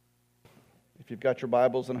If you've got your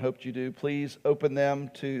Bibles, and I hope you do, please open them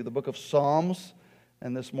to the book of Psalms.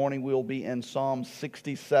 And this morning we'll be in Psalm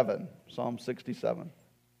 67. Psalm 67.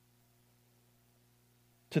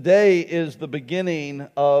 Today is the beginning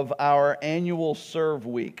of our annual Serve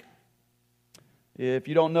Week. If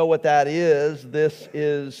you don't know what that is, this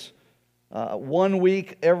is 1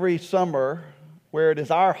 week every summer where it is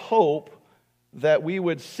our hope that we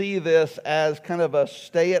would see this as kind of a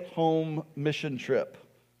stay-at-home mission trip.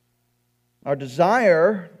 Our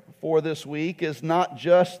desire for this week is not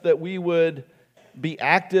just that we would be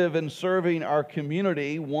active in serving our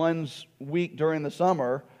community 1 week during the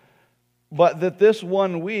summer, but that this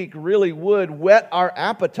 1 week really would whet our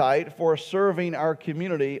appetite for serving our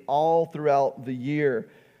community all throughout the year.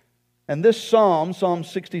 And this psalm, Psalm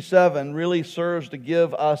 67, really serves to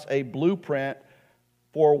give us a blueprint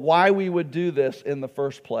for why we would do this in the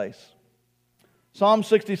first place. Psalm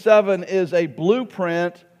 67 is a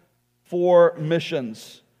blueprint for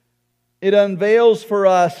missions. It unveils for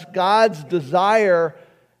us God's desire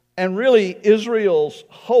and really Israel's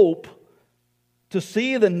hope to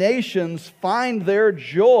see the nations find their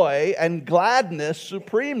joy and gladness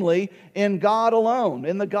supremely in God alone,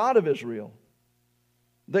 in the God of Israel.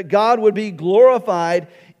 That God would be glorified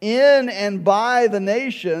in and by the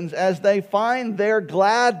nations as they find their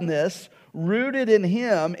gladness rooted in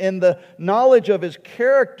Him, in the knowledge of His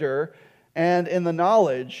character and in the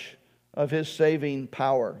knowledge of His saving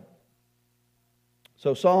power.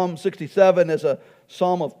 So Psalm 67 is a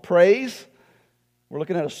psalm of praise. We're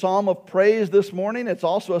looking at a psalm of praise this morning. It's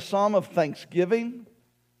also a psalm of thanksgiving,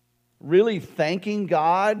 really thanking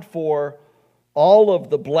God for all of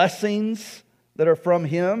the blessings that are from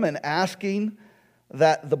Him and asking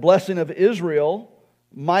that the blessing of Israel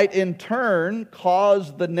might in turn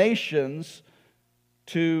cause the nations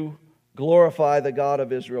to glorify the God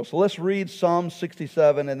of Israel. So let's read Psalm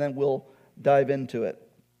 67 and then we'll dive into it.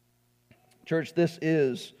 Church, this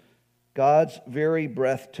is God's very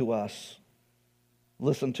breath to us.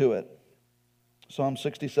 Listen to it. Psalm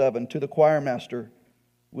 67, to the choir master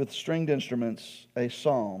with stringed instruments, a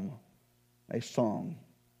psalm, a song.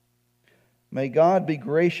 May God be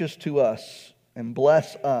gracious to us and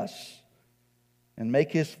bless us and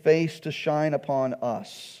make His face to shine upon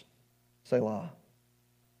us. Selah.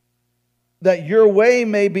 That your way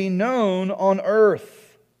may be known on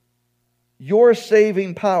earth, your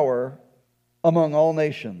saving power among all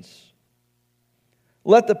nations.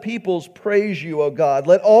 Let the peoples praise you, O God.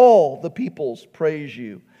 Let all the peoples praise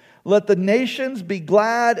you. Let the nations be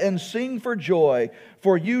glad and sing for joy,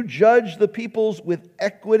 for you judge the peoples with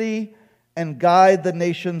equity and guide the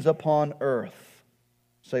nations upon earth.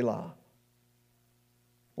 Selah.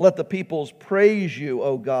 Let the peoples praise you,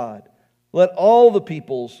 O God. Let all the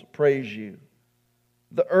peoples praise you.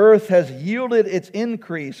 The earth has yielded its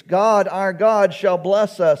increase. God, our God, shall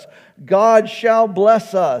bless us. God shall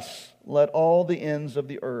bless us. Let all the ends of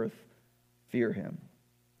the earth fear Him.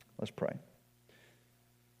 Let's pray.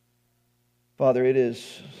 Father, it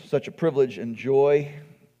is such a privilege and joy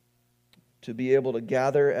to be able to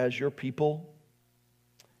gather as your people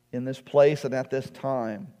in this place and at this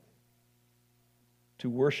time to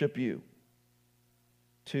worship you,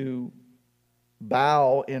 to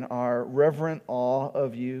bow in our reverent awe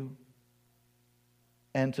of you,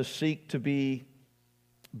 and to seek to be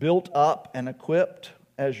built up and equipped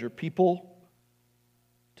as your people,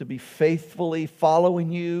 to be faithfully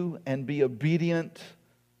following you and be obedient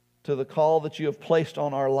to the call that you have placed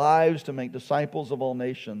on our lives to make disciples of all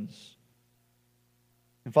nations.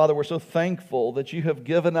 And Father, we're so thankful that you have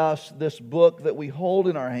given us this book that we hold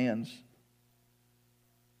in our hands.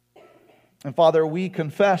 And Father, we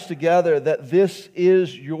confess together that this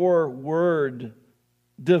is your word,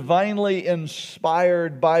 divinely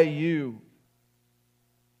inspired by you.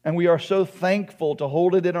 And we are so thankful to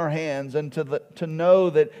hold it in our hands and to know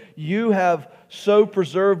that you have so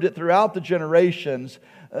preserved it throughout the generations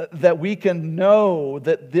that we can know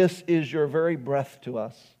that this is your very breath to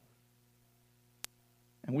us.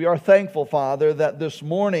 And we are thankful, Father, that this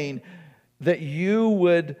morning that you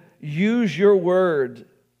would use your word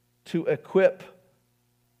to equip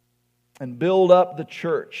and build up the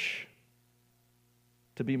church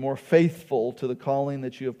to be more faithful to the calling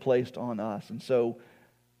that you have placed on us. And so,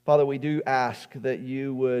 Father, we do ask that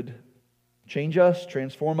you would change us,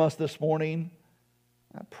 transform us this morning.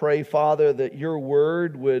 I pray, Father, that your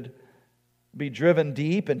word would be driven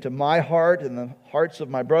deep into my heart and the hearts of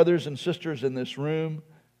my brothers and sisters in this room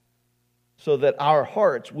so that our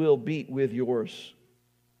hearts will beat with yours.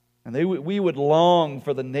 And we would long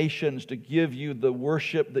for the nations to give you the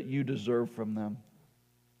worship that you deserve from them.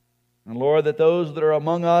 And Lord, that those that are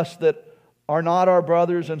among us that are not our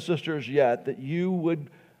brothers and sisters yet, that you would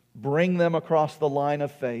bring them across the line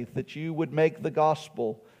of faith, that you would make the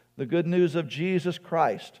gospel, the good news of Jesus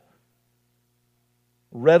Christ,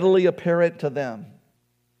 readily apparent to them,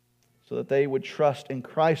 so that they would trust in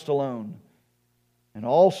Christ alone and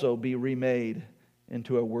also be remade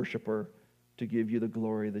into a worshiper to give you the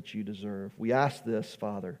glory that you deserve. We ask this,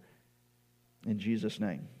 Father, in Jesus'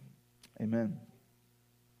 name. Amen.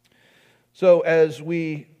 So as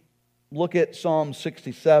we look at Psalm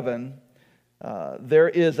 67, there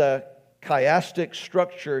is a chiastic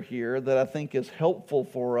structure here that I think is helpful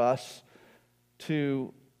for us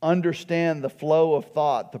to understand the flow of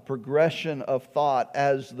thought, the progression of thought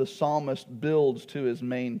as the psalmist builds to his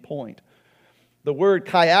main point. The word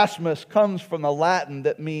chiasmus comes from the Latin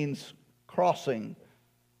that means crossing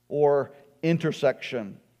or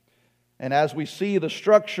intersection. And as we see the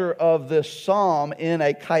structure of this psalm in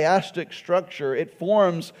a chiastic structure, it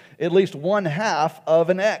forms at least one half of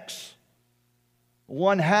an X,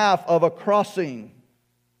 one half of a crossing,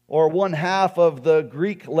 or one half of the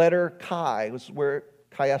Greek letter chi. This is where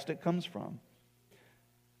chiastic comes from.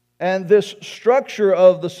 And this structure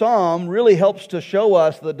of the psalm really helps to show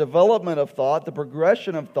us the development of thought, the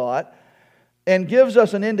progression of thought, and gives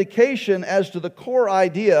us an indication as to the core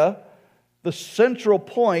idea, the central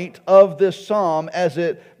point of this psalm as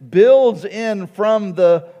it builds in from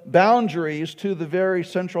the boundaries to the very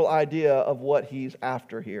central idea of what he's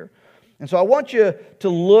after here. And so I want you to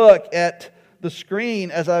look at the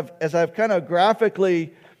screen as I've kind of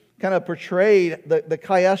graphically kind of portrayed the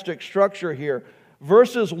chiastic structure here.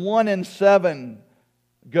 Verses 1 and 7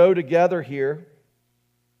 go together here.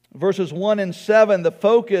 Verses 1 and 7, the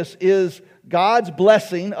focus is God's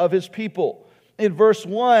blessing of His people. In verse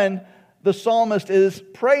 1, the psalmist is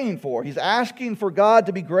praying for. He's asking for God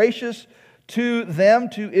to be gracious to them,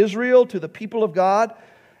 to Israel, to the people of God,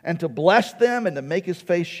 and to bless them and to make His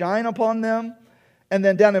face shine upon them. And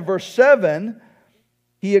then down in verse 7,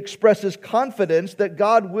 he expresses confidence that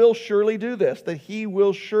God will surely do this, that He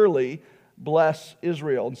will surely bless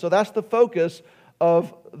Israel. And so that's the focus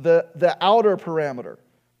of the outer parameter,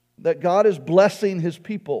 that God is blessing His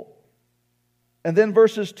people. And then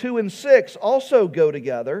verses 2 and 6 also go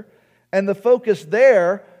together, and the focus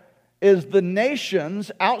there is the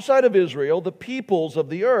nations outside of Israel, the peoples of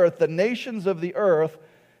the earth, the nations of the earth,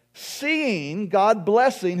 seeing God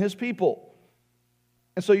blessing His people.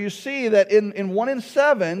 And so you see that in 1 and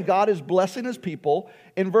 7, God is blessing His people.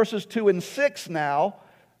 In verses 2 and 6 now,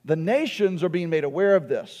 the nations are being made aware of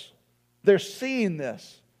this. They're seeing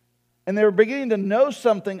this. And they're beginning to know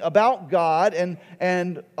something about God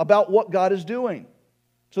and about what God is doing.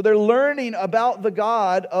 So they're learning about the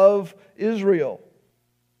God of Israel.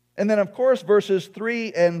 And then, of course, verses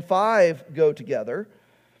 3 and 5 go together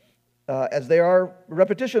as they are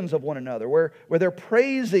repetitions of one another, where they're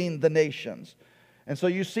praising the nations. And so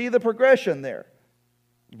you see the progression there.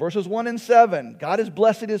 Verses 1 and 7, God is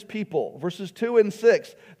blessing His people. Verses 2 and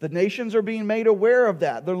 6, the nations are being made aware of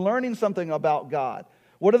that. They're learning something about God.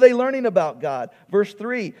 What are they learning about God? Verse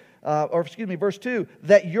 2,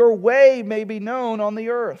 that your way may be known on the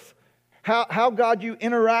earth. How God, you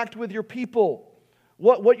interact with your people.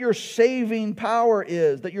 What your saving power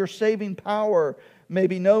is, that your saving power may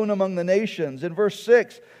be known among the nations. In verse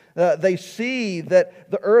 6, they see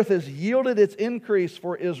that the earth has yielded its increase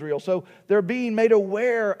for Israel. So they're being made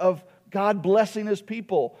aware of God blessing His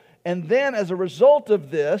people. And then as a result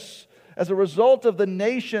of this, as a result of the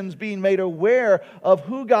nations being made aware of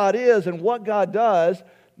who God is and what God does,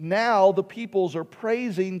 now the peoples are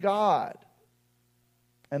praising God.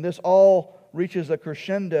 And this all reaches a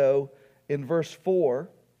crescendo in verse 4.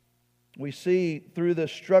 We see through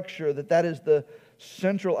this structure that is the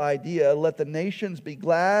central idea. Let the nations be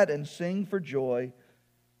glad and sing for joy,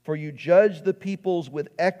 for you judge the peoples with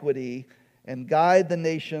equity and guide the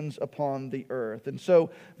nations upon the earth. And so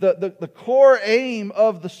the core aim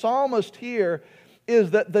of the psalmist here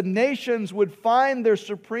is that the nations would find their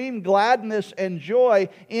supreme gladness and joy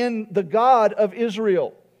in the God of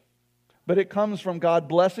Israel. But it comes from God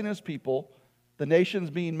blessing His people, the nations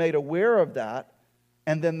being made aware of that,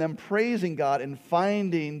 and then them praising God and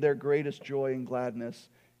finding their greatest joy and gladness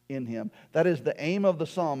in Him. That is the aim of the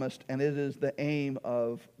psalmist, and it is the aim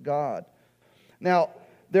of God. Now,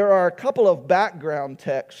 there are a couple of background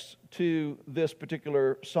texts to this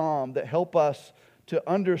particular psalm that help us to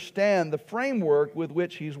understand the framework with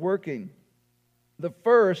which he's working. The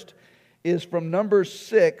first is from Numbers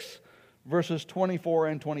 6, verses 24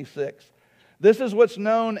 and 26. This is what's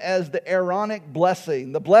known as the Aaronic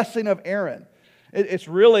blessing, the blessing of Aaron. It's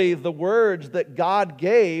really the words that God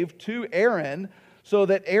gave to Aaron so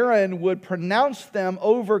that Aaron would pronounce them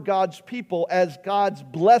over God's people as God's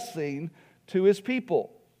blessing to his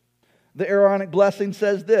people. The Aaronic blessing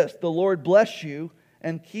says this: the Lord bless you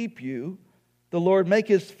and keep you. The Lord make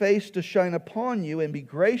his face to shine upon you and be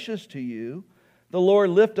gracious to you. The Lord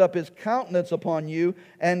lift up his countenance upon you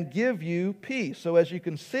and give you peace. So as you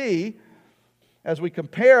can see, as we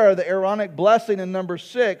compare the Aaronic blessing in number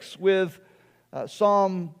 6 with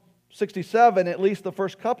Psalm 67, at least the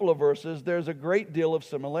first couple of verses, there's a great deal of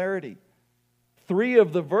similarity. 3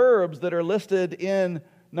 of the verbs that are listed in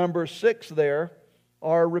number 6 there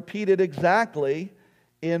are repeated exactly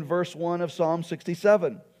in verse 1 of Psalm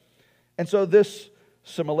 67. And so this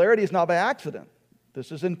similarity is not by accident.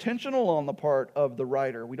 This is intentional on the part of the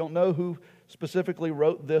writer. We don't know who specifically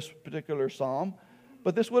wrote this particular psalm,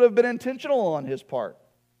 but this would have been intentional on his part.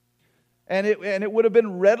 And it would have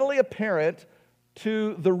been readily apparent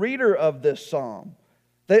to the reader of this psalm.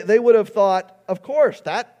 They would have thought, of course,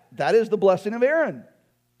 that is the blessing of Aaron.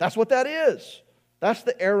 That's what that is. That's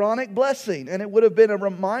the Aaronic blessing. And it would have been a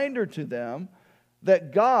reminder to them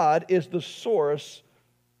that God is the source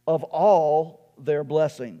of all their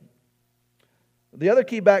blessing. The other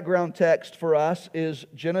key background text for us is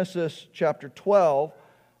Genesis chapter 12,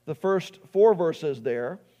 the first 4 verses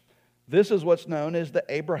there. This is what's known as the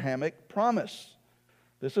Abrahamic promise.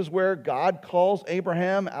 This is where God calls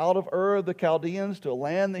Abraham out of Ur of the Chaldeans to a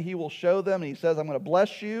land that he will show them. And he says, I'm going to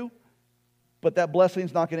bless you, but that blessing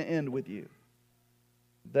is not going to end with you.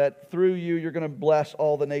 That through you, you're going to bless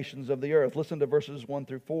all the nations of the earth. Listen to verses 1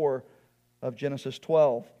 through 4 of Genesis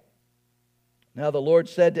 12. Now the Lord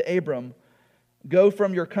said to Abram, go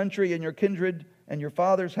from your country and your kindred and your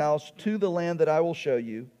father's house to the land that I will show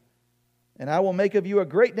you, and I will make of you a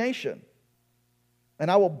great nation, and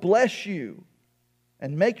I will bless you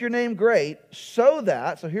and make your name great, so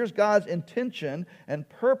here's God's intention and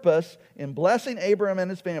purpose in blessing Abram and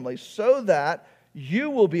his family, so that you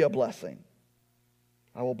will be a blessing.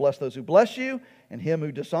 I will bless those who bless you, and him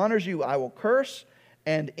who dishonors you I will curse,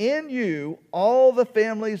 and in you all the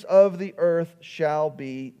families of the earth shall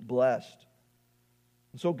be blessed.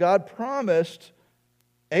 And so God promised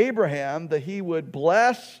Abraham that he would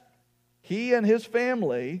bless he and his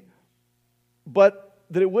family, but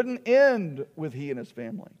that it wouldn't end with he and his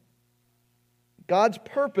family. God's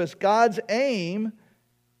purpose, God's aim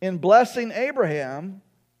in blessing Abraham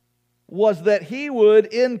was that he would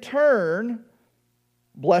in turn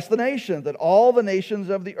bless the nations, that all the nations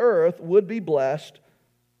of the earth would be blessed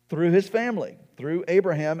through his family, through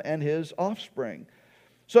Abraham and his offspring.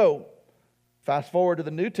 So, fast forward to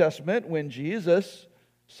the New Testament when Jesus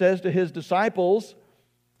says to his disciples,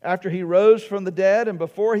 after he rose from the dead and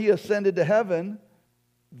before he ascended to heaven,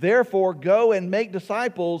 therefore go and make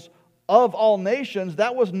disciples of all nations.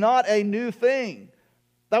 That was not a new thing.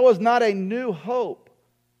 That was not a new hope.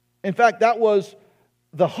 In fact, that was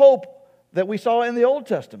the hope that we saw in the Old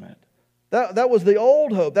Testament. That was the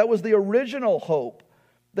old hope. That was the original hope.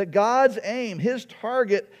 That God's aim, his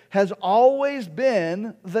target, has always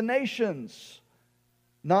been the nations,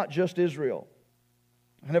 not just Israel.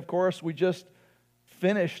 And of course, we just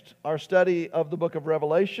finished our study of the book of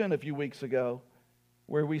Revelation a few weeks ago,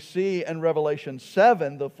 where we see in Revelation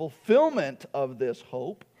 7 the fulfillment of this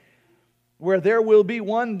hope, where there will be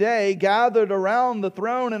one day gathered around the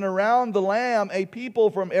throne and around the Lamb a people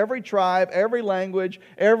from every tribe, every language,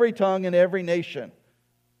 every tongue, and every nation,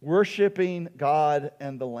 worshiping God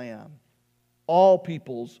and the Lamb, all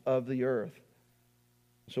peoples of the earth.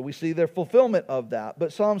 So we see the fulfillment of that.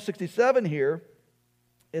 But Psalm 67 here,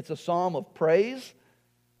 it's a psalm of praise,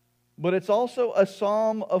 but it's also a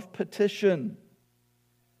psalm of petition,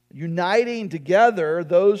 uniting together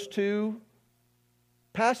those two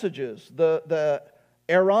passages. The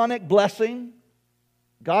Aaronic blessing,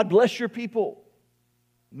 God bless your people,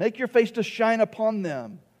 make your face to shine upon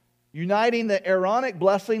them, uniting the Aaronic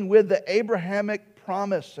blessing with the Abrahamic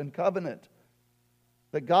promise and covenant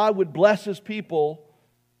that God would bless his people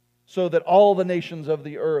so that all the nations of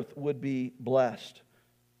the earth would be blessed.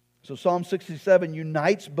 So Psalm 67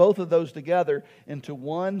 unites both of those together into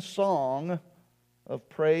one song of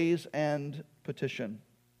praise and petition.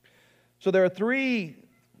 So there are 3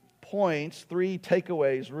 points, 3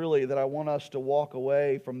 takeaways really that I want us to walk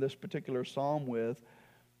away from this particular psalm with.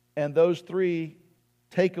 And those 3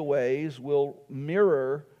 takeaways will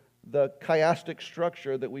mirror the chiastic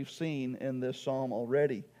structure that we've seen in this psalm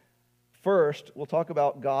already. First, we'll talk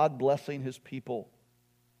about God blessing his people.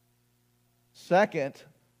 Second,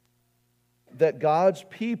 that God's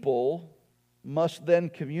people must then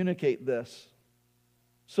communicate this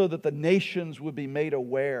so that the nations would be made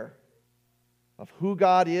aware of who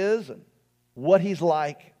God is and what he's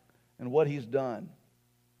like and what He's done.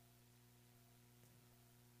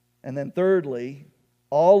 And then thirdly,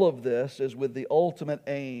 all of this is with the ultimate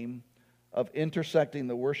aim of intersecting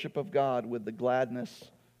the worship of God with the gladness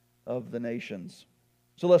of the nations.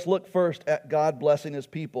 So let's look first at God blessing His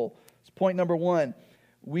people. It's point number one.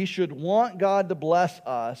 We should want God to bless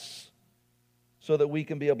us so that we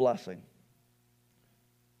can be a blessing.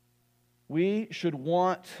 We should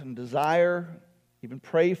want and desire, even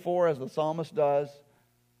pray for, as the psalmist does,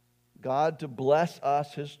 God to bless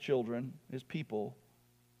us, His children, His people,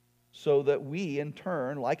 so that we, in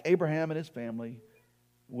turn, like Abraham and his family,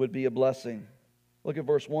 would be a blessing. Look at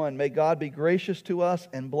verse 1. May God be gracious to us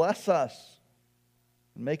and bless us,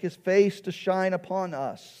 and make His face to shine upon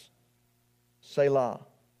us. Selah.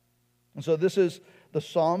 And so this is the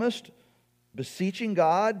psalmist beseeching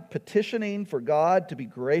God, petitioning for God to be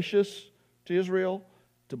gracious to Israel,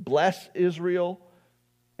 to bless Israel,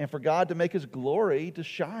 and for God to make His glory to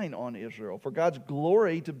shine on Israel, for God's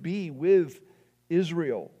glory to be with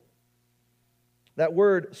Israel. That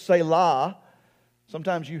word Selah,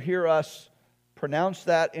 sometimes you hear us pronounce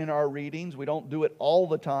that in our readings. We don't do it all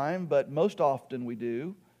the time, but most often we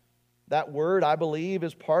do. That word, I believe,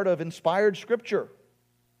 is part of inspired Scripture.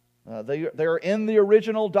 They are in the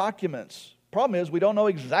original documents. Problem is, we don't know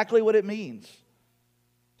exactly what it means.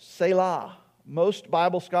 Selah. Most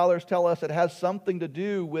Bible scholars tell us it has something to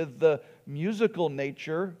do with the musical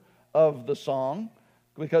nature of the song,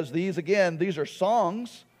 because these are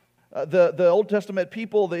songs. The Old Testament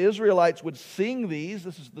people, the Israelites, would sing these.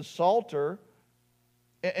 This is the Psalter.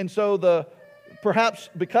 And so perhaps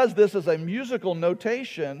because this is a musical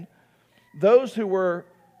notation, those who were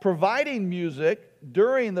providing music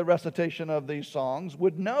during the recitation of these songs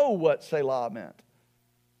would know what Selah meant.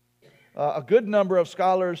 A good number of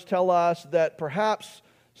scholars tell us that perhaps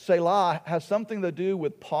Selah has something to do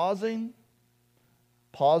with pausing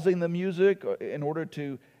the music in order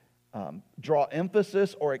to draw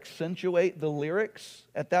emphasis or accentuate the lyrics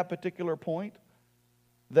at that particular point.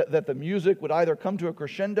 That the music would either come to a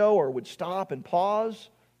crescendo or would stop and pause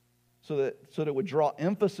so that it would draw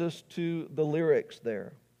emphasis to the lyrics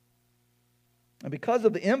there. And because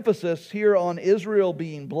of the emphasis here on Israel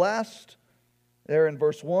being blessed, there in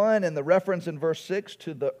verse 1, and the reference in verse 6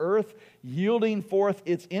 to the earth yielding forth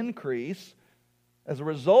its increase, as a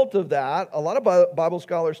result of that, a lot of Bible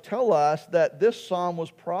scholars tell us that this psalm was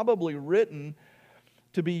probably written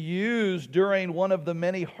to be used during one of the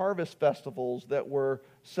many harvest festivals that were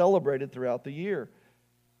celebrated throughout the year.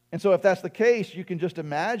 And so if that's the case, you can just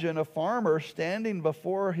imagine a farmer standing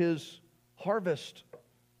before his harvest.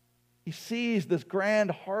 He sees this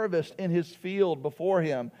grand harvest in his field before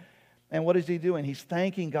him. And what is he doing? He's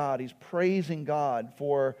thanking God. He's praising God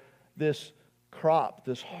for this crop,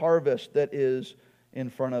 this harvest that is in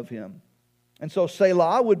front of him. And so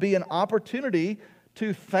Selah would be an opportunity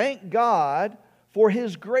to thank God for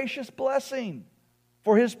His gracious blessing,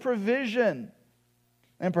 for His provision,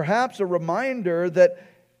 and perhaps a reminder that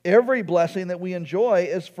every blessing that we enjoy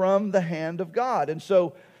is from the hand of God. And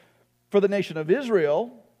so for the nation of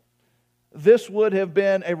Israel, this would have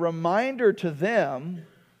been a reminder to them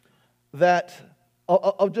that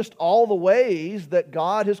of just all the ways that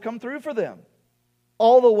God has come through for them,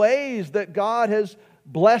 all the ways that God has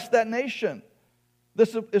blessed that nation.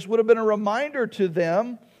 This would have been a reminder to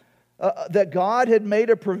them that God had made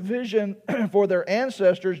a provision for their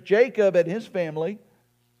ancestors, Jacob and his family,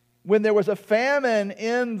 when there was a famine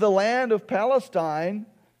in the land of Palestine,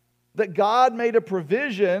 that God made a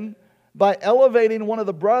provision by elevating one of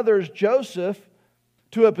the brothers, Joseph,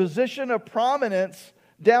 to a position of prominence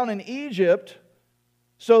down in Egypt,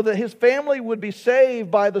 so that his family would be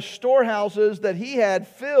saved by the storehouses that he had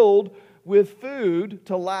filled with food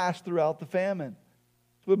to last throughout the famine.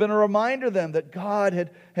 It would have been a reminder to them that God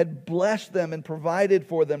had blessed them and provided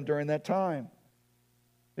for them during that time.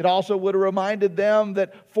 It also would have reminded them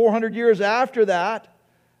that 400 years after that,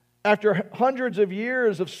 after hundreds of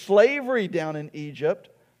years of slavery down in Egypt,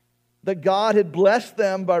 that God had blessed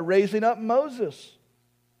them by raising up Moses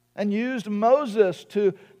and used Moses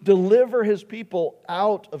to deliver His people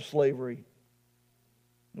out of slavery.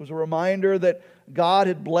 It was a reminder that God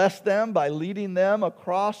had blessed them by leading them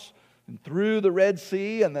across and through the Red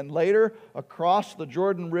Sea, and then later across the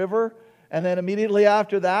Jordan River. And then immediately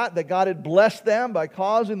after that God had blessed them by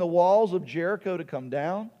causing the walls of Jericho to come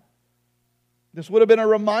down. This would have been a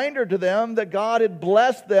reminder to them that God had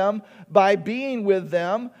blessed them by being with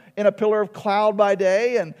them in a pillar of cloud by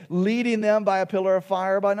day and leading them by a pillar of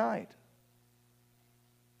fire by night.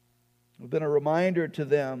 It would have been a reminder to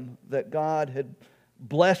them that God had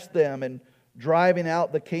blessed them in driving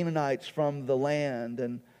out the Canaanites from the land,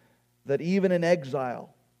 and that even in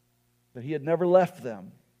exile, that He had never left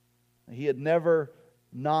them. He had never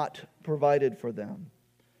not provided for them.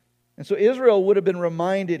 And so Israel would have been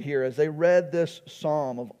reminded here as they read this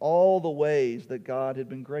psalm of all the ways that God had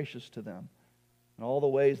been gracious to them and all the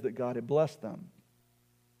ways that God had blessed them.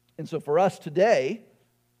 And so for us today,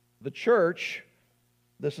 the church,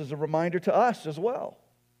 this is a reminder to us as well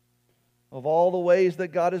of all the ways that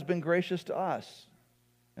God has been gracious to us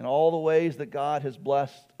and all the ways that God has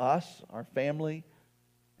blessed us, our family,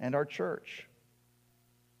 and our church.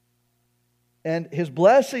 And His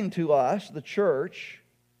blessing to us, the church,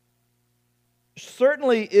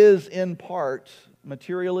 certainly is in part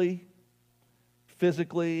materially,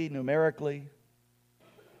 physically, numerically.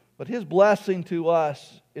 But His blessing to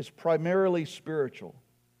us is primarily spiritual.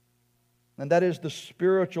 And that is the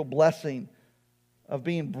spiritual blessing of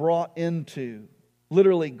being brought into,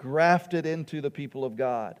 literally grafted into the people of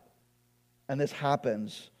God. And this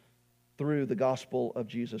happens through the gospel of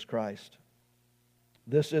Jesus Christ.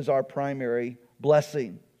 This is our primary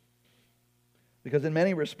blessing. Because in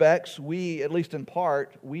many respects, we, at least in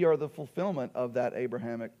part, we are the fulfillment of that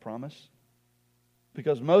Abrahamic promise.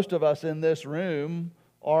 Because most of us in this room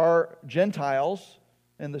are Gentiles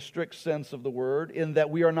in the strict sense of the word, in that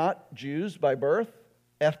we are not Jews by birth,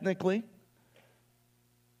 ethnically.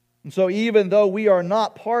 And so even though we are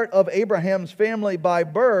not part of Abraham's family by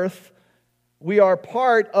birth, we are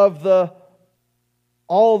part of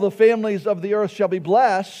all the families of the earth shall be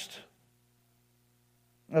blessed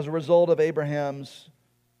as a result of Abraham's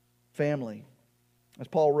family. As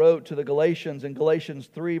Paul wrote to the Galatians in Galatians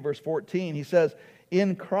 3 verse 14, he says,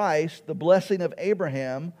 "In Christ the blessing of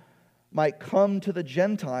Abraham might come to the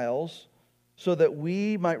Gentiles so that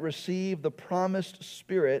we might receive the promised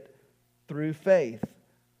Spirit through faith."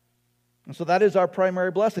 And so that is our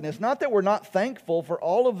primary blessing. It's not that we're not thankful for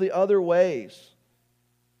all of the other ways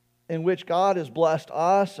in which God has blessed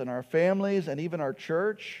us and our families and even our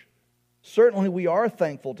church. Certainly we are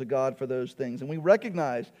thankful to God for those things, and we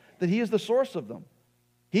recognize that He is the source of them.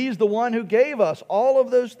 He's the one who gave us all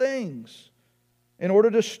of those things in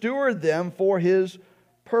order to steward them for His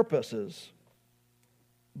purposes.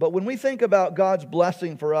 But when we think about God's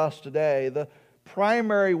blessing for us today, the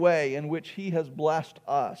primary way in which He has blessed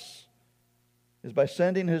us is by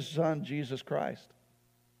sending His Son, Jesus Christ,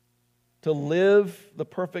 to live the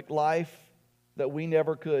perfect life that we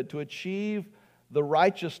never could, to achieve the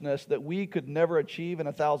righteousness that we could never achieve in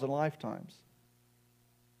 1,000 lifetimes,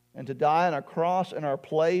 and to die on a cross in our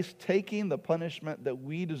place, taking the punishment that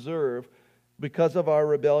we deserve because of our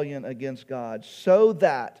rebellion against God, so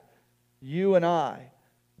that you and I,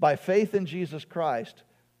 by faith in Jesus Christ,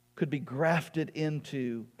 could be grafted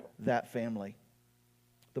into that family.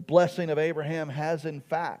 The blessing of Abraham has in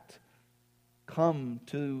fact come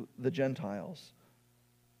to the Gentiles.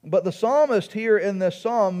 But the psalmist here in this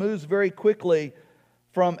psalm moves very quickly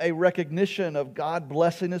from a recognition of God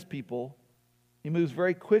blessing His people. He moves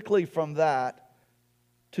very quickly from that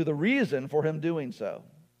to the reason for Him doing so.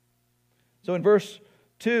 So in verse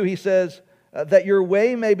 2 he says, "That your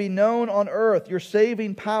way may be known on earth, your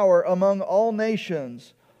saving power among all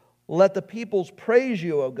nations. Let the peoples praise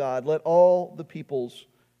you, O God. Let all the peoples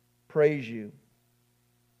praise you."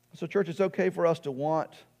 So church, it's okay for us to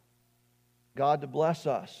want God to bless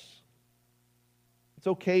us. It's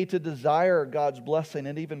okay to desire God's blessing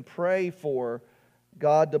and even pray for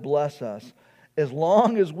God to bless us, as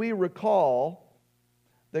long as we recall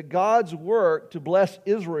that God's work to bless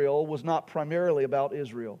Israel was not primarily about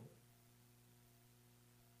Israel.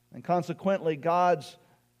 And consequently, God's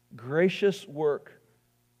gracious work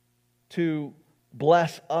to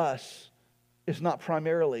bless us is not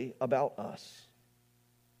primarily about us.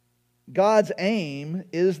 God's aim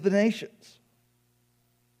is the nations.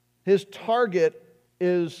 His target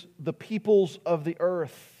is the peoples of the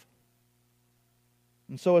earth.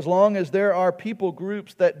 And so as long as there are people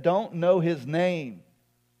groups that don't know His name,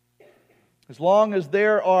 as long as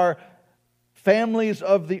there are families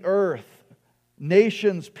of the earth,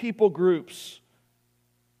 nations, people groups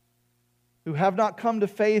who have not come to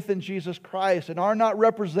faith in Jesus Christ and are not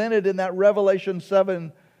represented in that Revelation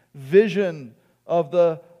 7 vision of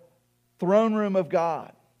the throne room of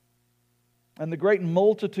God and the great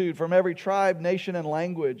multitude from every tribe, nation, and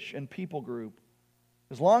language and people group,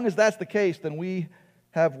 as long as that's the case, then we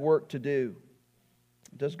have work to do.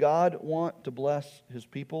 Does God want to bless His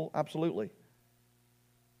people? Absolutely.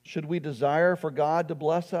 Should we desire for God to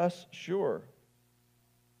bless us? Sure.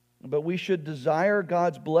 But we should desire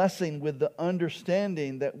God's blessing with the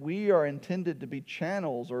understanding that we are intended to be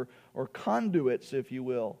channels or conduits, if you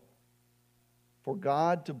will, for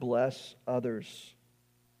God to bless others.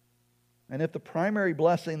 And if the primary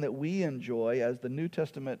blessing that we enjoy, as the New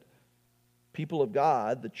Testament people of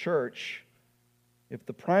God, the church, if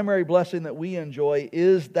the primary blessing that we enjoy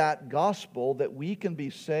is that gospel that we can be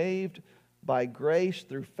saved by grace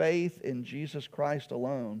through faith in Jesus Christ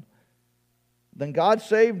alone, then God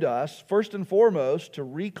saved us, first and foremost, to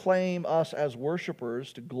reclaim us as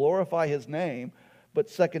worshipers, to glorify His name, but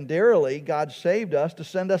secondarily, God saved us to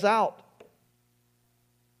send us out.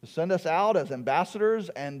 To send us out as ambassadors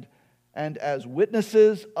and as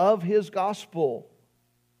witnesses of His gospel,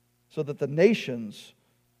 so that the nations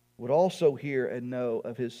would also hear and know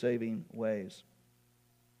of His saving ways.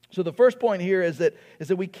 So the first point here is that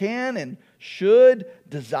we can and should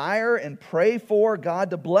desire and pray for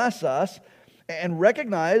God to bless us, and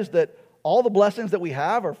recognize that all the blessings that we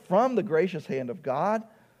have are from the gracious hand of God.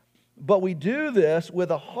 But we do this with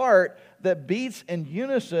a heart that beats in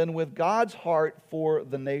unison with God's heart for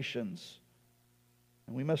the nations.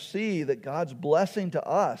 And we must see that God's blessing to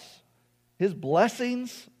us, His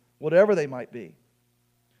blessings, whatever they might be,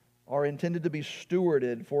 are intended to be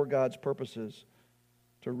stewarded for God's purposes,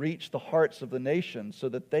 to reach the hearts of the nations so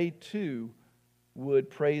that they too would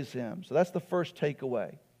praise Him. So that's the first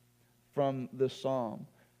takeaway from this psalm.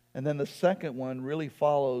 And then the second one really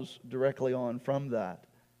follows directly on from that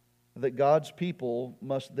God's people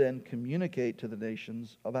must then communicate to the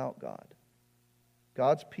nations about God.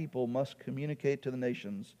 God's people must communicate to the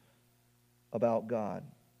nations about God.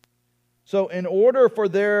 So in order for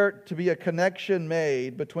there to be a connection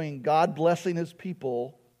made between God blessing His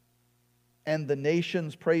people and the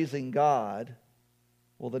nations praising God,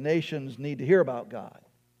 well, the nations need to hear about God.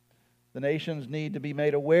 The nations need to be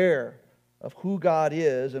made aware of who God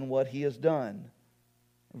is and what He has done.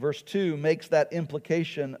 Verse 2 makes that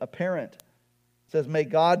implication apparent. It says, "May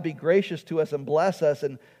God be gracious to us and bless us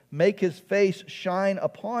and make His face shine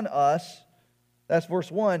upon us." That's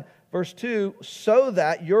verse 1. Verse 2, "so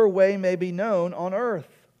that your way may be known on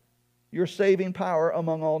earth, your saving power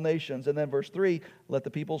among all nations." And then verse 3, "Let the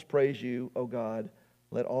peoples praise you, O God.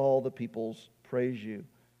 Let all the peoples praise you."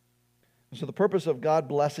 And so the purpose of God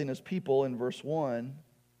blessing His people in verse 1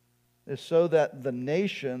 is so that the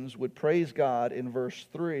nations would praise God in verse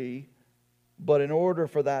 3. But in order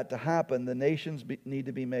for that to happen, the nations need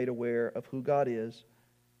to be made aware of who God is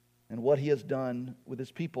and what He has done with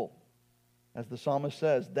His people. As the psalmist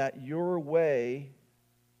says, that your way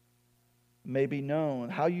may be known,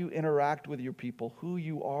 how you interact with your people, who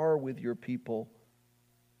you are with your people.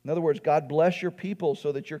 In other words, God bless your people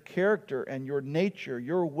so that your character and your nature,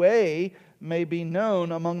 your way may be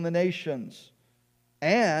known among the nations,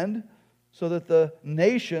 and so that the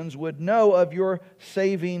nations would know of your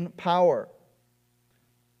saving power.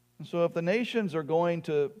 And so if the nations are going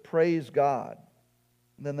to praise God,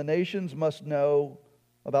 then the nations must know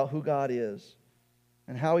about who God is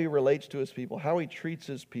and how He relates to His people, how He treats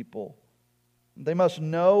His people. They must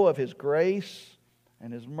know of His grace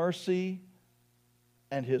and His mercy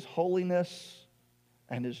and His holiness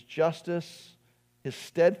and His justice, His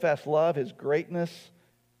steadfast love, His greatness,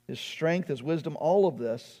 His strength, His wisdom, all of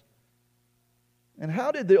this. And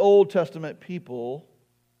how did the Old Testament people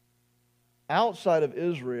outside of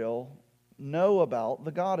Israel know about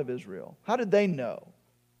the God of Israel? How did they know?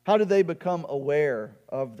 How did they become aware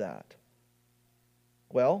of that?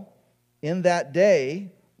 Well, in that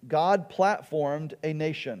day, God platformed a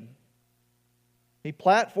nation. He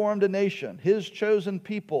platformed a nation, His chosen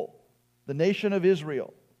people, the nation of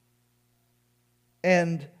Israel.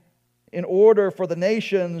 And in order for the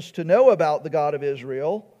nations to know about the God of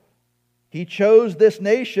Israel, He chose this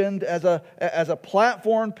nation as a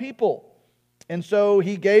platformed people. And so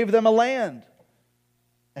He gave them a land.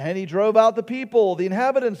 And He drove out the people, the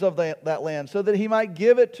inhabitants of that land, so that He might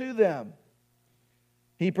give it to them.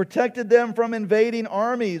 He protected them from invading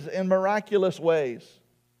armies in miraculous ways.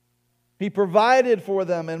 He provided for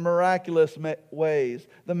them in miraculous ways.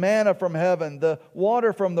 The manna from heaven, the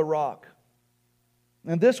water from the rock.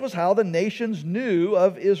 And this was how the nations knew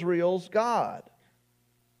of Israel's God.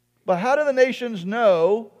 But how do the nations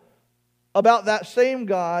know about that same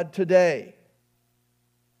God today?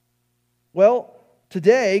 Well,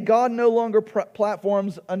 today, God no longer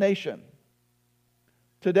platforms a nation.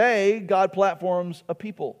 Today, God platforms a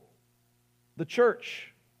people, the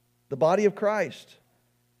church, the body of Christ.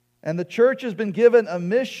 And the church has been given a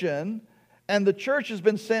mission, and the church has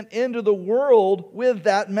been sent into the world with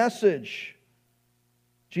that message.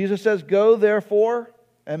 Jesus says, "Go therefore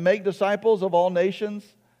and make disciples of all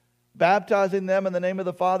nations, baptizing them in the name of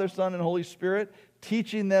the Father, Son, and Holy Spirit,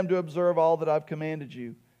 teaching them to observe all that I've commanded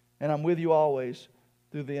you. And I'm with you always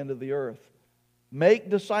through the end of the earth." Make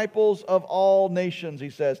disciples of all nations, He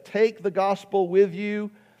says. Take the gospel with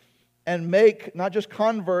you and make not just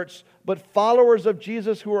converts, but followers of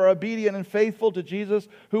Jesus who are obedient and faithful to Jesus,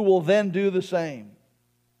 who will then do the same.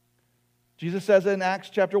 Jesus says in Acts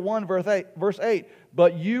chapter 1, verse 8,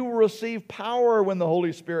 "But you will receive power when the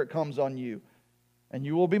Holy Spirit comes on you, and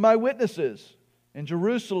you will be my witnesses in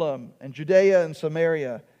Jerusalem and Judea and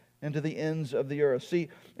Samaria and to the ends of the earth." See,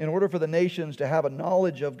 in order for the nations to have a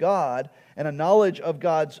knowledge of God and a knowledge of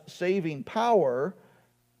God's saving power,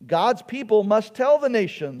 God's people must tell the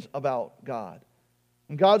nations about God.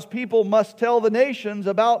 And God's people must tell the nations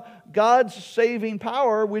about God's saving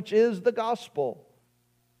power, which is the gospel.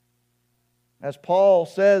 As Paul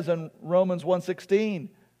says in Romans 1:16,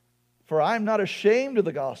 "For I am not ashamed of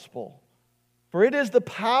the gospel, for it is the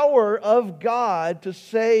power of God to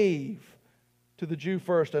save, to the Jew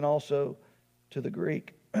first and also to the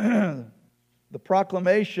Greek." The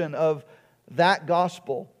proclamation of that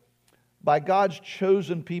gospel by God's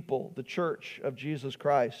chosen people, the church of Jesus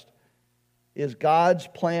Christ, is God's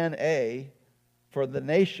plan A for the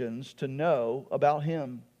nations to know about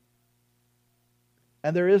Him.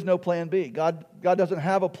 And there is no plan B. God doesn't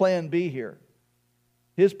have a plan B here.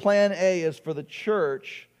 His plan A is for the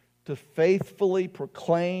church to faithfully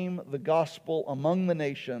proclaim the gospel among the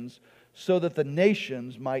nations so that the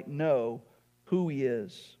nations might know who He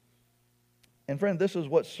is. And friend, this is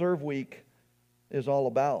what Serve Week is all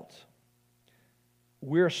about.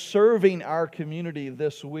 We're serving our community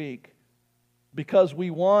this week because we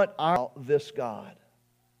want this God.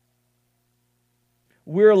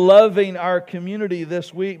 We're loving our community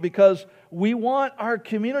this week because we want our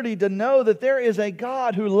community to know that there is a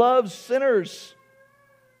God who loves sinners.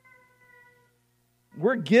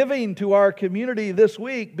 We're giving to our community this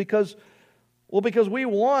week because we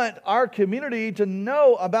want our community to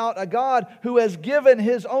know about a God who has given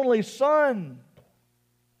His only Son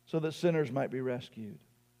so that sinners might be rescued.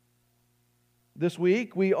 This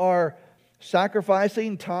week we are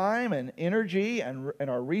sacrificing time and energy and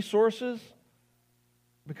our resources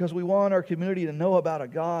because we want our community to know about a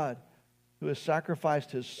God who has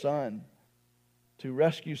sacrificed His Son to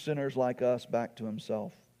rescue sinners like us back to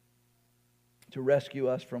Himself, to rescue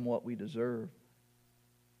us from what we deserve.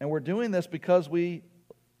 And we're doing this because we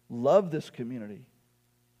love this community.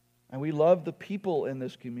 And we love the people in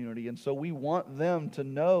this community. And so we want them to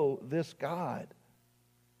know this God.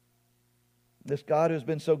 This God who's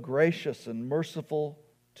been so gracious and merciful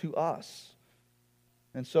to us.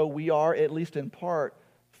 And so we are, at least in part,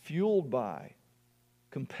 fueled by,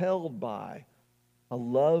 compelled by a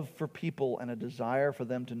love for people and a desire for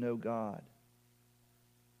them to know God.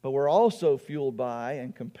 But we're also fueled by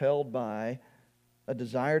and compelled by a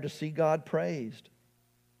desire to see God praised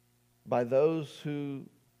by those who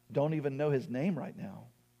don't even know His name right now.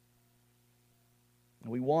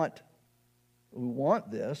 We want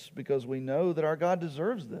this because we know that our God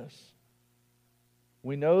deserves this.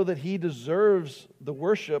 We know that He deserves the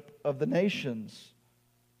worship of the nations.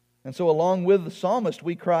 And so along with the psalmist,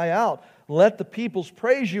 we cry out, "Let the peoples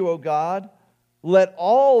praise you, O God. Let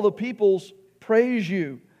all the peoples praise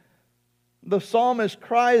you." The psalmist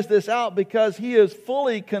cries this out because he is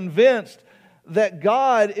fully convinced that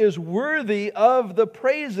God is worthy of the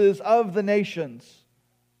praises of the nations.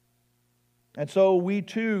 And so we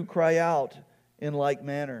too cry out in like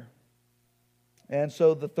manner. And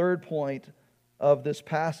so the third point of this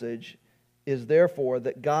passage is therefore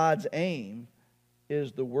that God's aim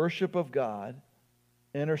is the worship of God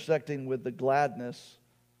intersecting with the gladness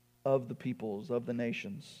of the peoples, of the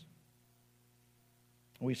nations.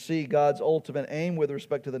 We see God's ultimate aim with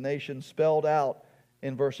respect to the nations spelled out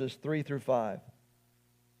in verses 3 through 5.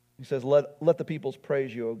 He says, let the peoples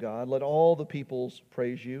praise you, O God. Let all the peoples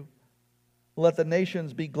praise you. Let the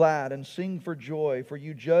nations be glad and sing for joy, for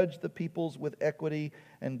you judge the peoples with equity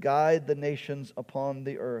and guide the nations upon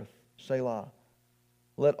the earth. Selah.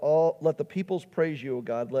 Let the peoples praise you, O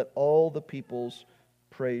God. Let all the peoples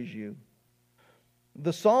praise you.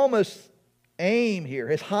 The psalmist's aim here,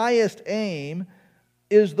 his highest aim,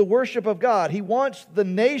 is the worship of God. He wants the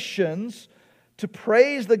nations to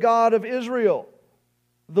praise the God of Israel,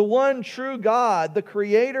 the one true God, the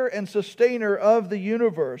creator and sustainer of the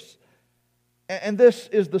universe. And this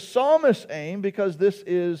is the psalmist's aim because this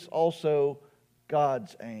is also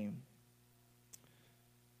God's aim.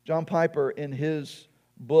 John Piper, in his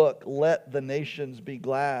book, Let the Nations Be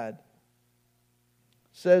Glad,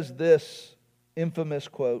 says this infamous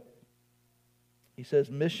quote. He says,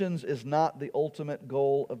 "Missions is not the ultimate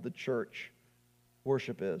goal of the church.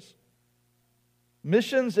 Worship is.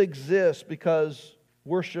 Missions exist because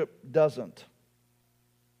worship doesn't.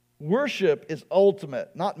 Worship is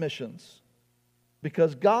ultimate, not missions,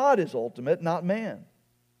 because God is ultimate, not man.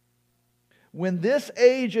 When this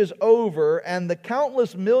age is over and the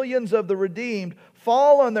countless millions of the redeemed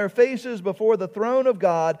fall on their faces before the throne of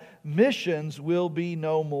God, missions will be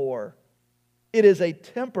no more. It is a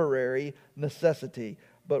temporary necessity,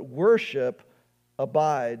 but worship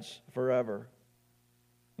abides forever.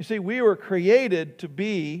 You see, we were created to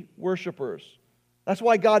be worshipers. That's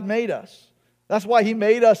why God made us. That's why He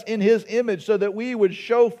made us in His image, so that we would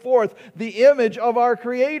show forth the image of our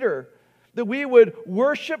Creator. That we would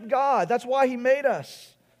worship God. That's why He made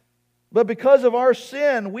us. But because of our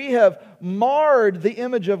sin, we have marred the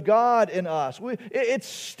image of God in us. It's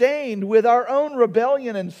stained with our own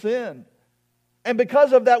rebellion and sin. And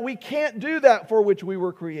because of that, we can't do that for which we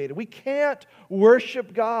were created. We can't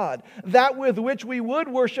worship God. That with which we would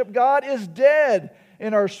worship God is dead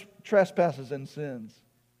in our trespasses and sins.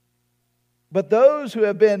 But those who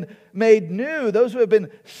have been made new, those who have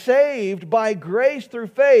been saved by grace through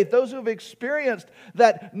faith, those who have experienced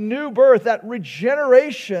that new birth, that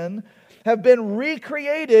regeneration, have been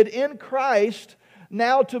recreated in Christ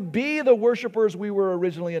now to be the worshipers we were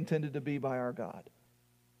originally intended to be by our God.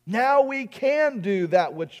 Now we can do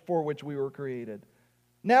that for which we were created.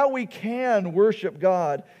 Now we can worship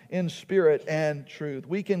God in spirit and truth.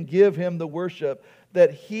 We can give Him the worship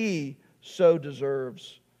that He so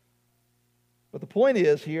deserves. But the point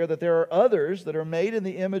is here that there are others that are made in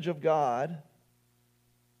the image of God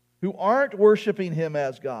who aren't worshiping Him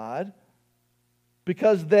as God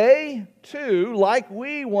because they too, like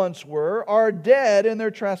we once were, are dead in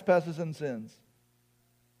their trespasses and sins.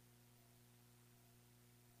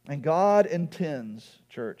 And God intends,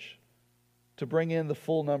 church, to bring in the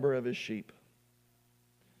full number of His sheep.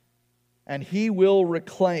 And He will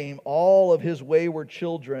reclaim all of His wayward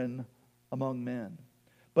children among men.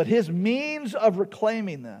 But His means of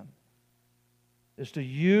reclaiming them is to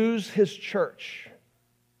use His church,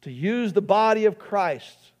 to use the body of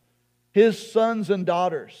Christ, His sons and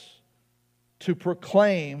daughters, to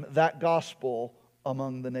proclaim that gospel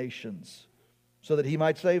among the nations so that He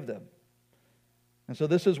might save them. And so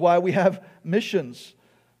this is why we have missions,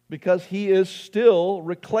 because He is still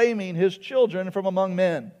reclaiming His children from among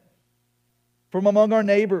men, from among our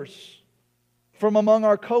neighbors, from among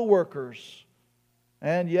our co-workers,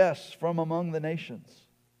 and yes, from among the nations.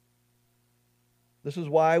 This is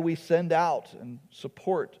why we send out and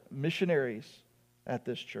support missionaries at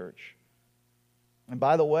this church. And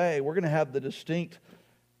by the way, we're going to have the distinct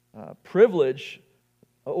privilege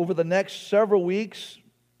over the next several weeks,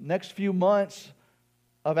 next few months,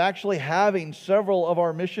 of actually having several of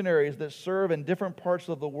our missionaries that serve in different parts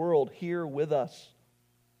of the world here with us.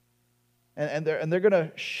 And they're going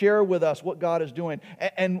to share with us what God is doing.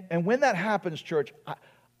 And when that happens, church,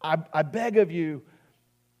 I beg of you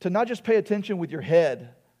to not just pay attention with your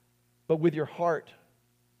head, but with your heart.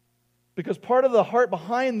 Because part of the heart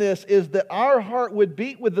behind this is that our heart would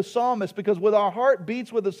beat with the psalmist, because with our heart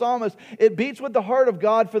beats with the psalmist, it beats with the heart of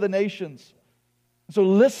God for the nations. So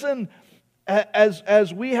listen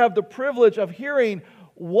as we have the privilege of hearing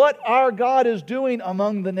what our God is doing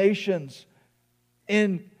among the nations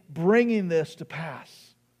in bringing this to pass.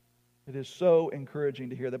 It is so encouraging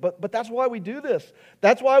to hear that. But that's why we do this.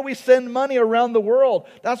 That's why we send money around the world.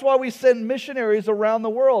 That's why we send missionaries around the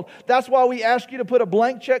world. That's why we ask you to put a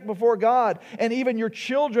blank check before God, and even your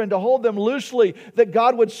children to hold them loosely, that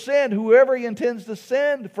God would send whoever He intends to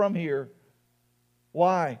send from here.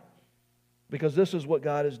 Why? Because this is what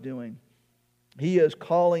God is doing. He is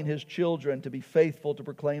calling His children to be faithful to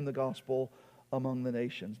proclaim the gospel among the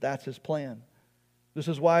nations. That's His plan. This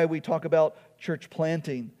is why we talk about church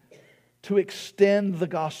planting, to extend the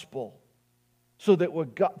gospel so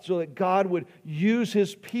that God would use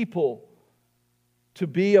His people to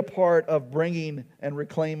be a part of bringing and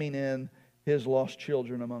reclaiming in His lost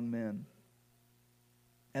children among men.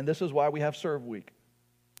 And this is why we have Serve Week.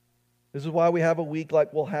 This is why we have a week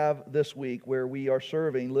like we'll have this week, where we are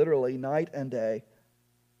serving literally night and day,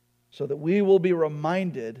 so that we will be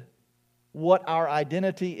reminded what our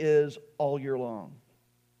identity is all year long.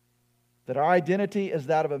 That our identity is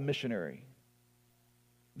that of a missionary.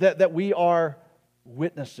 That we are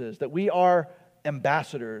witnesses. That we are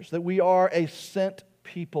ambassadors. That we are a sent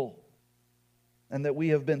people. And that we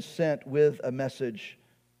have been sent with a message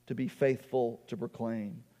to be faithful to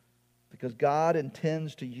proclaim. Because God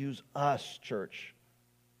intends to use us, church,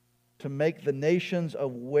 to make the nations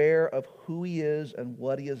aware of who He is and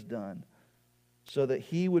what He has done, so that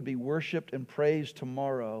He would be worshiped and praised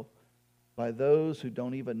tomorrow by those who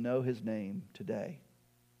don't even know His name today.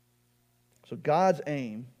 So God's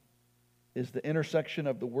aim is the intersection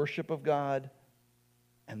of the worship of God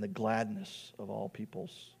and the gladness of all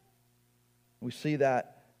peoples. We see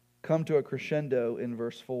that come to a crescendo in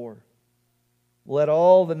verse 4. Let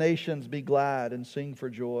all the nations be glad and sing for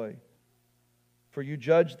joy. For you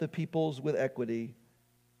judge the peoples with equity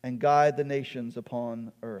and guide the nations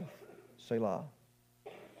upon earth. Selah.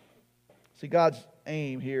 See, God's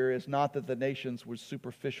aim here is not that the nations would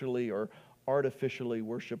superficially or artificially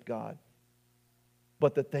worship God,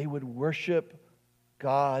 but that they would worship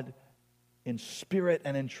God in spirit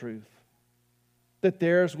and in truth. That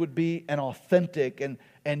theirs would be an authentic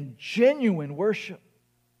and genuine worship.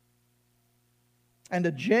 And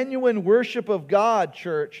a genuine worship of God,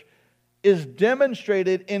 church, is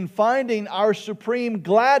demonstrated in finding our supreme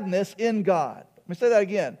gladness in God. Let me say that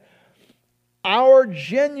again. Our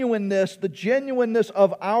genuineness, the genuineness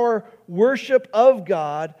of our worship of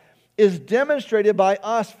God, is demonstrated by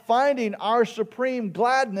us finding our supreme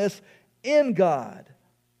gladness in God.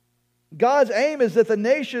 God's aim is that the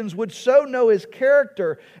nations would so know His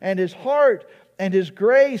character and His heart and His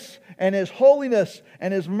grace and His holiness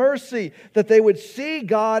and His mercy that they would see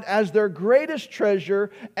God as their greatest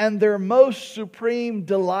treasure and their most supreme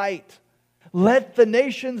delight. Let the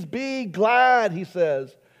nations be glad, He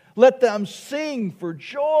says. Let them sing for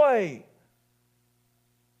joy.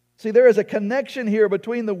 See, there is a connection here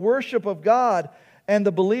between the worship of God and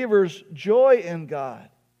the believer's joy in God.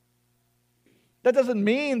 That doesn't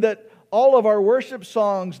mean that all of our worship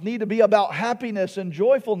songs need to be about happiness and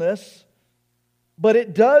joyfulness, but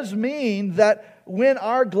it does mean that when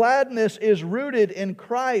our gladness is rooted in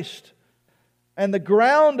Christ and the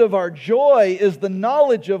ground of our joy is the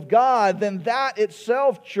knowledge of God, then that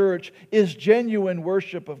itself, church, is genuine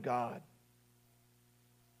worship of God.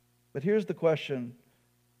 But here's the question.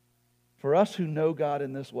 For us who know God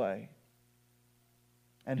in this way,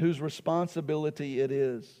 and whose responsibility it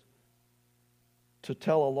is to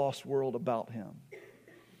tell a lost world about Him,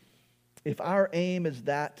 if our aim is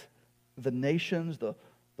that the nations, the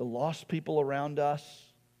lost people around us,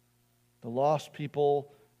 the lost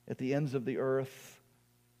people at the ends of the earth,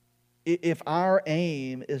 if our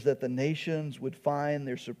aim is that the nations would find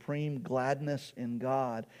their supreme gladness in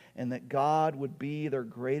God and that God would be their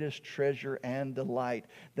greatest treasure and delight,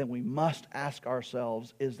 then we must ask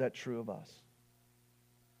ourselves, is that true of us?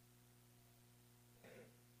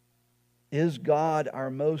 Is God our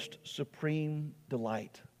most supreme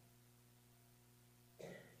delight?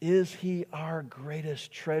 Is He our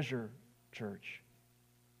greatest treasure, church?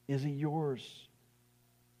 Is He yours?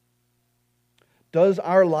 Does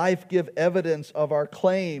our life give evidence of our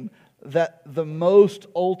claim that the most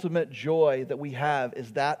ultimate joy that we have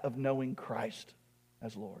is that of knowing Christ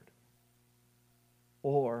as Lord?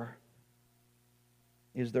 Or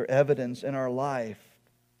is there evidence in our life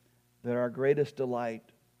that our greatest delight,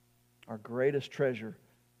 our greatest treasure,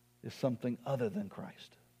 is something other than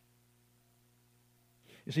Christ?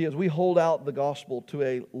 You see, as we hold out the gospel to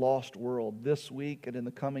a lost world this week and in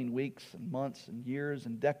the coming weeks and months and years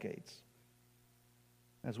and decades,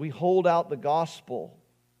 as we hold out the gospel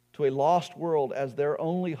to a lost world as their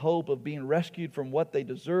only hope of being rescued from what they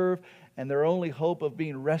deserve and their only hope of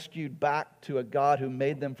being rescued back to a God who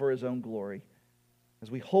made them for His own glory,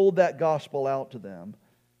 as we hold that gospel out to them,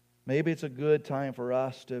 maybe it's a good time for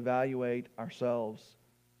us to evaluate ourselves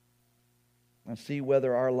and see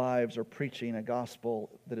whether our lives are preaching a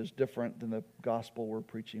gospel that is different than the gospel we're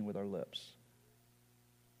preaching with our lips.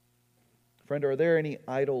 Friend, are there any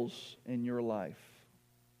idols in your life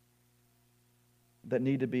that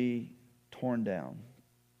need to be torn down?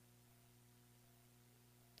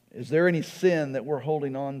 Is there any sin that we're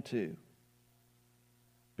holding on to?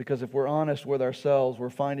 Because if we're honest with ourselves,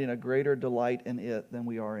 we're finding a greater delight in it than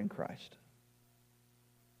we are in Christ.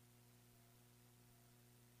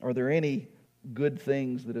 Are there any good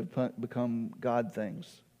things that have become God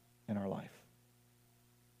things in our life?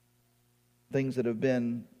 Things that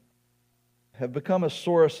have become a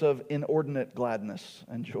source of inordinate gladness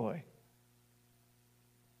and joy,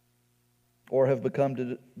 or have begun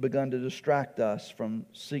to distract us from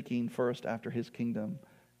seeking first after His kingdom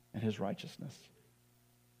and His righteousness.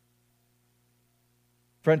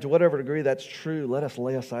 Friend, to whatever degree that's true, let us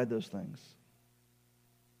lay aside those things.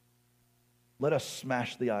 Let us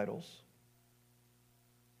smash the idols.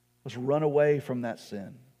 Let's run away from that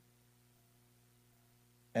sin.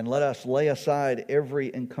 And let us lay aside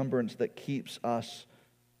every encumbrance that keeps us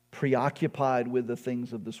preoccupied with the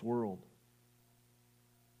things of this world,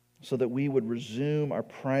 so that we would resume our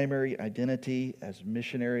primary identity as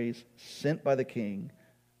missionaries sent by the King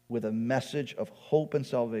with a message of hope and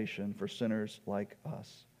salvation for sinners like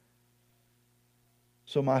us.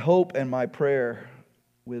 So my hope and my prayer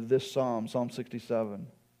with this Psalm 67,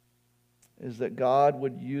 is that God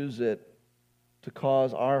would use it to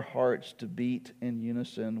cause our hearts to beat in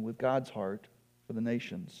unison with God's heart for the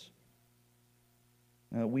nations.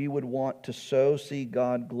 we would want to so see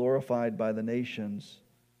God glorified by the nations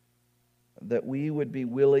that we would be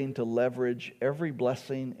willing to leverage every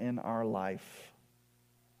blessing in our life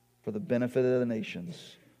for the benefit of the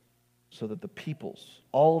nations, so that the peoples,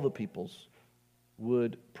 all the peoples,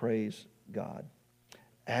 would praise God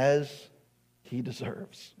as He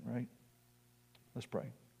deserves, right? Let's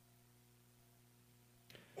pray.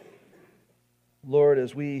 Lord,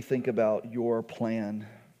 as we think about your plan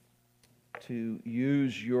to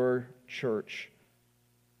use your church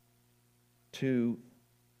to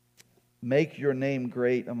make your name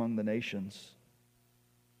great among the nations,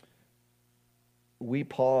 we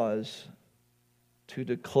pause to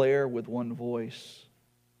declare with one voice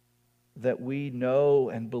that we know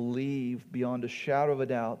and believe beyond a shadow of a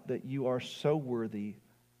doubt that you are so worthy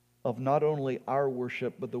of not only our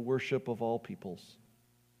worship, but the worship of all peoples.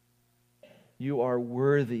 You are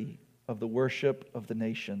worthy of the worship of the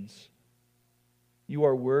nations. You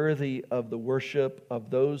are worthy of the worship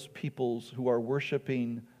of those peoples who are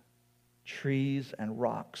worshiping trees and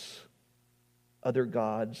rocks, other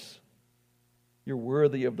gods. You're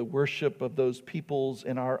worthy of the worship of those peoples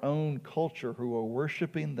in our own culture who are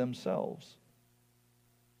worshiping themselves.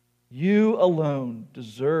 You alone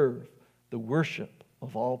deserve the worship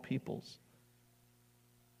of all peoples.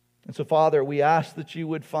 And so, Father, we ask that you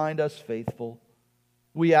would find us faithful.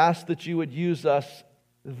 We ask that you would use us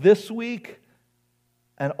this week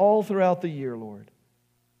and all throughout the year, Lord,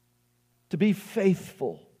 to be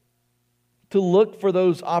faithful, to look for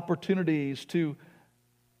those opportunities to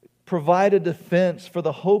provide a defense for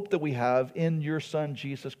the hope that we have in your Son,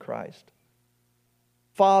 Jesus Christ.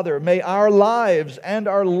 Father, may our lives and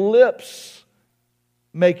our lips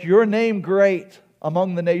make your name great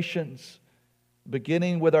among the nations,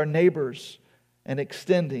 beginning with our neighbors and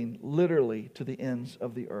extending literally to the ends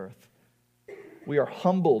of the earth. We are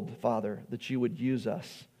humbled, Father, that you would use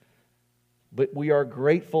us, but we are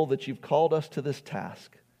grateful that you've called us to this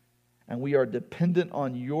task, and we are dependent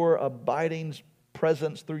on your abiding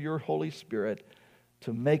presence through your Holy Spirit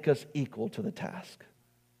to make us equal to the task.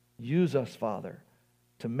 Use us, Father,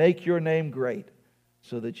 to make your name great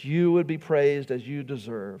so that you would be praised as you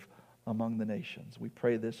deserve among the nations. We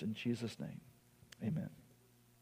pray this in Jesus' name. Amen.